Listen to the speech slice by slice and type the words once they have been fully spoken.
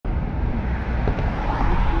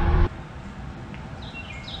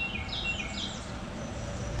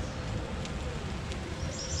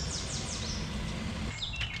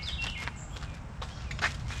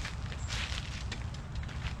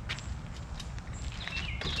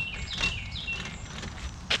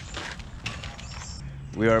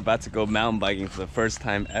We are about to go mountain biking for the first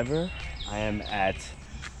time ever. I am at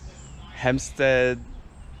Hempstead,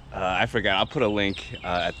 I forgot, I'll put a link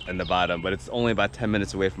in the bottom, but it's only about 10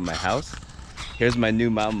 minutes away from my house. Here's my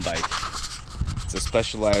new mountain bike. It's a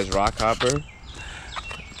Specialized Rockhopper.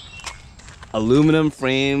 Aluminum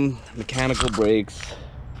frame, mechanical brakes,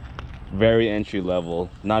 very entry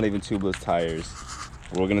level, not even tubeless tires.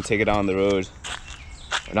 We're gonna take it on the road,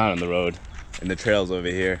 or not on the road, in the trails over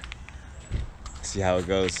here. See how it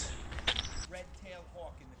goes. Red-tailed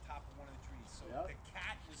hawk in the top of one of the trees. So the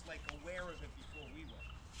cat was like aware of it before we were.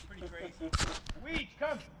 Pretty crazy. Weed,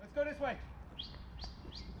 come, let's go this way.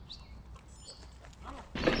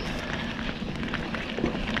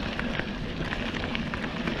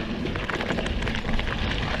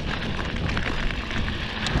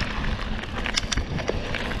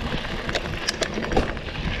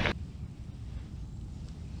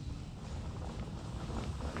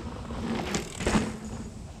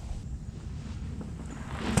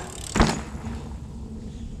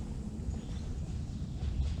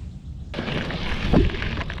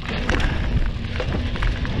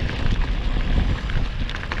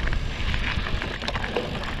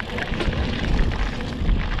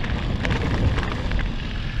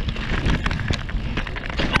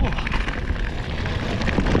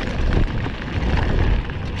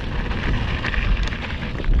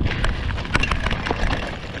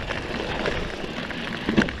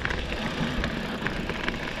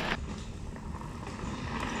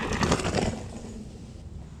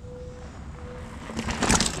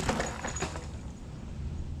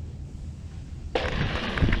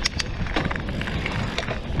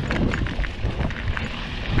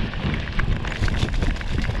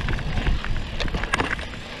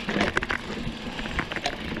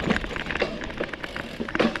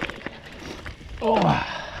 Oh!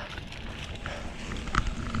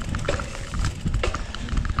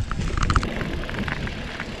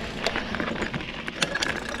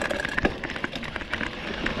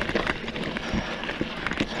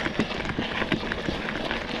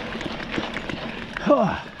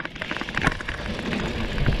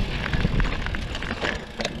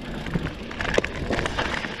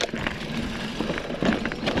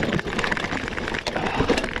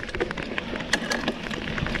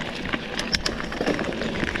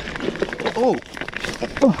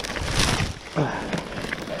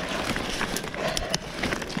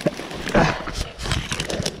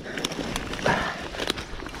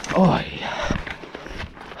 Oh, yeah.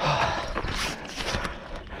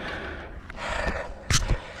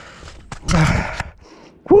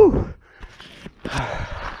 Whew!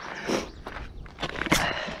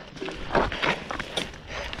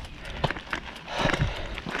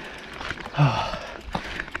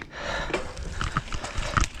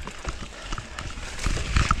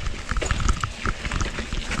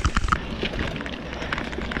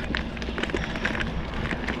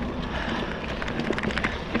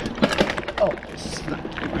 Oh, snap.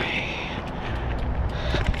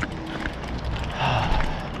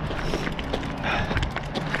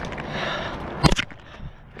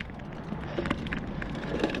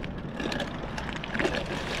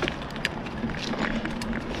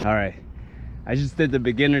 All right, I just did the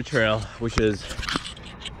beginner trail, which is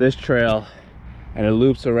this trail, and it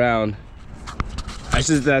loops around. I just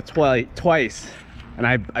did that twice, and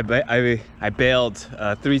I bailed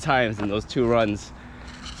 3 times in those 2 runs.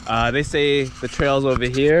 They say the trails over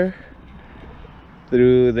here,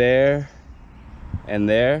 through there, and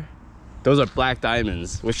there, those are black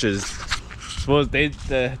diamonds, which is, I suppose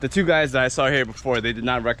the 2 guys that I saw here before, they did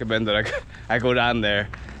not recommend that I go down there.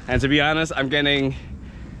 And to be honest, I'm getting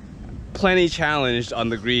plenty challenged on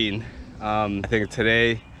the green. I think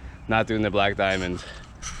today, not doing the black diamond.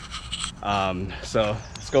 So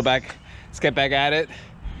let's get back at it.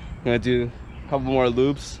 I'm gonna do a couple more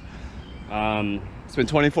loops. It's been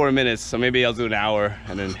 24 minutes, so maybe I'll do an hour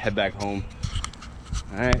and then head back home.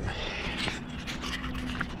 All right.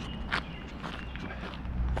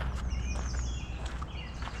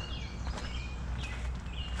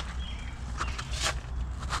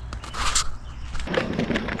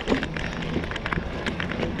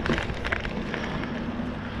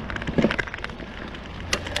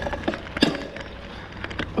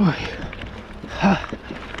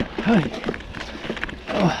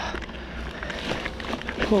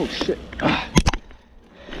 Oh shit.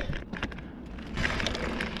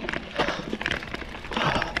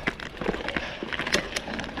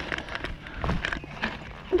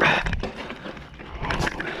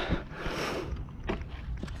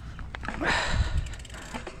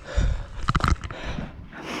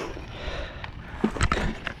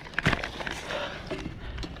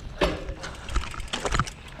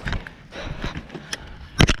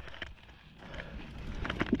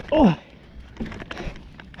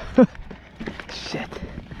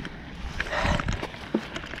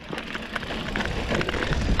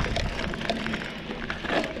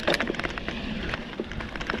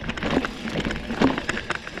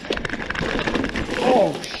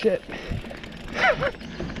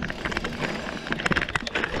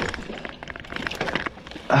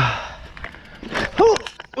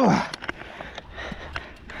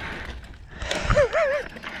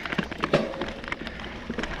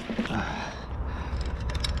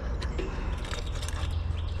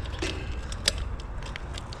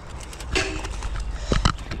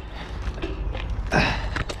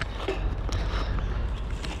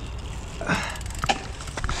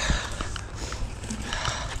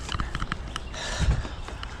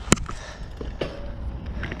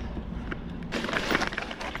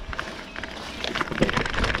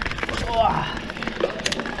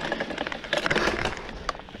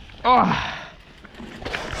 Oh.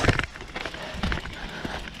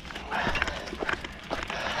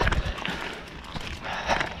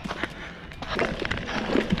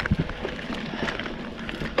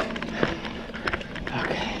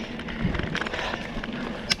 Okay.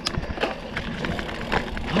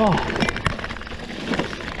 Oh.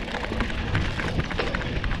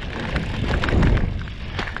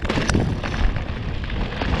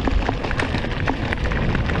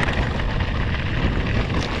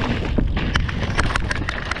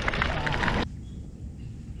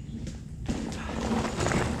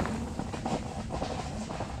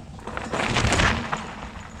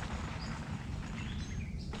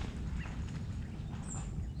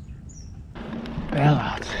 Bail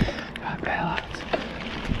out. Got bail out.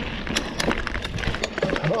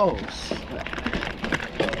 Oh, snap.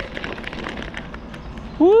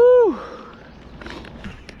 Woo!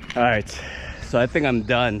 Alright, so I think I'm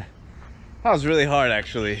done. That was really hard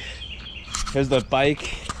actually. Here's the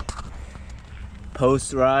bike.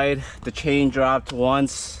 Post ride. The chain dropped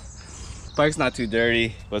once. Bike's not too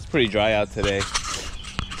dirty, but it's pretty dry out today.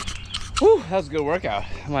 Woo, that was a good workout.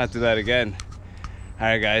 I'm gonna have to do that again.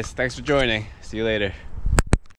 Alright guys, thanks for joining. See you later.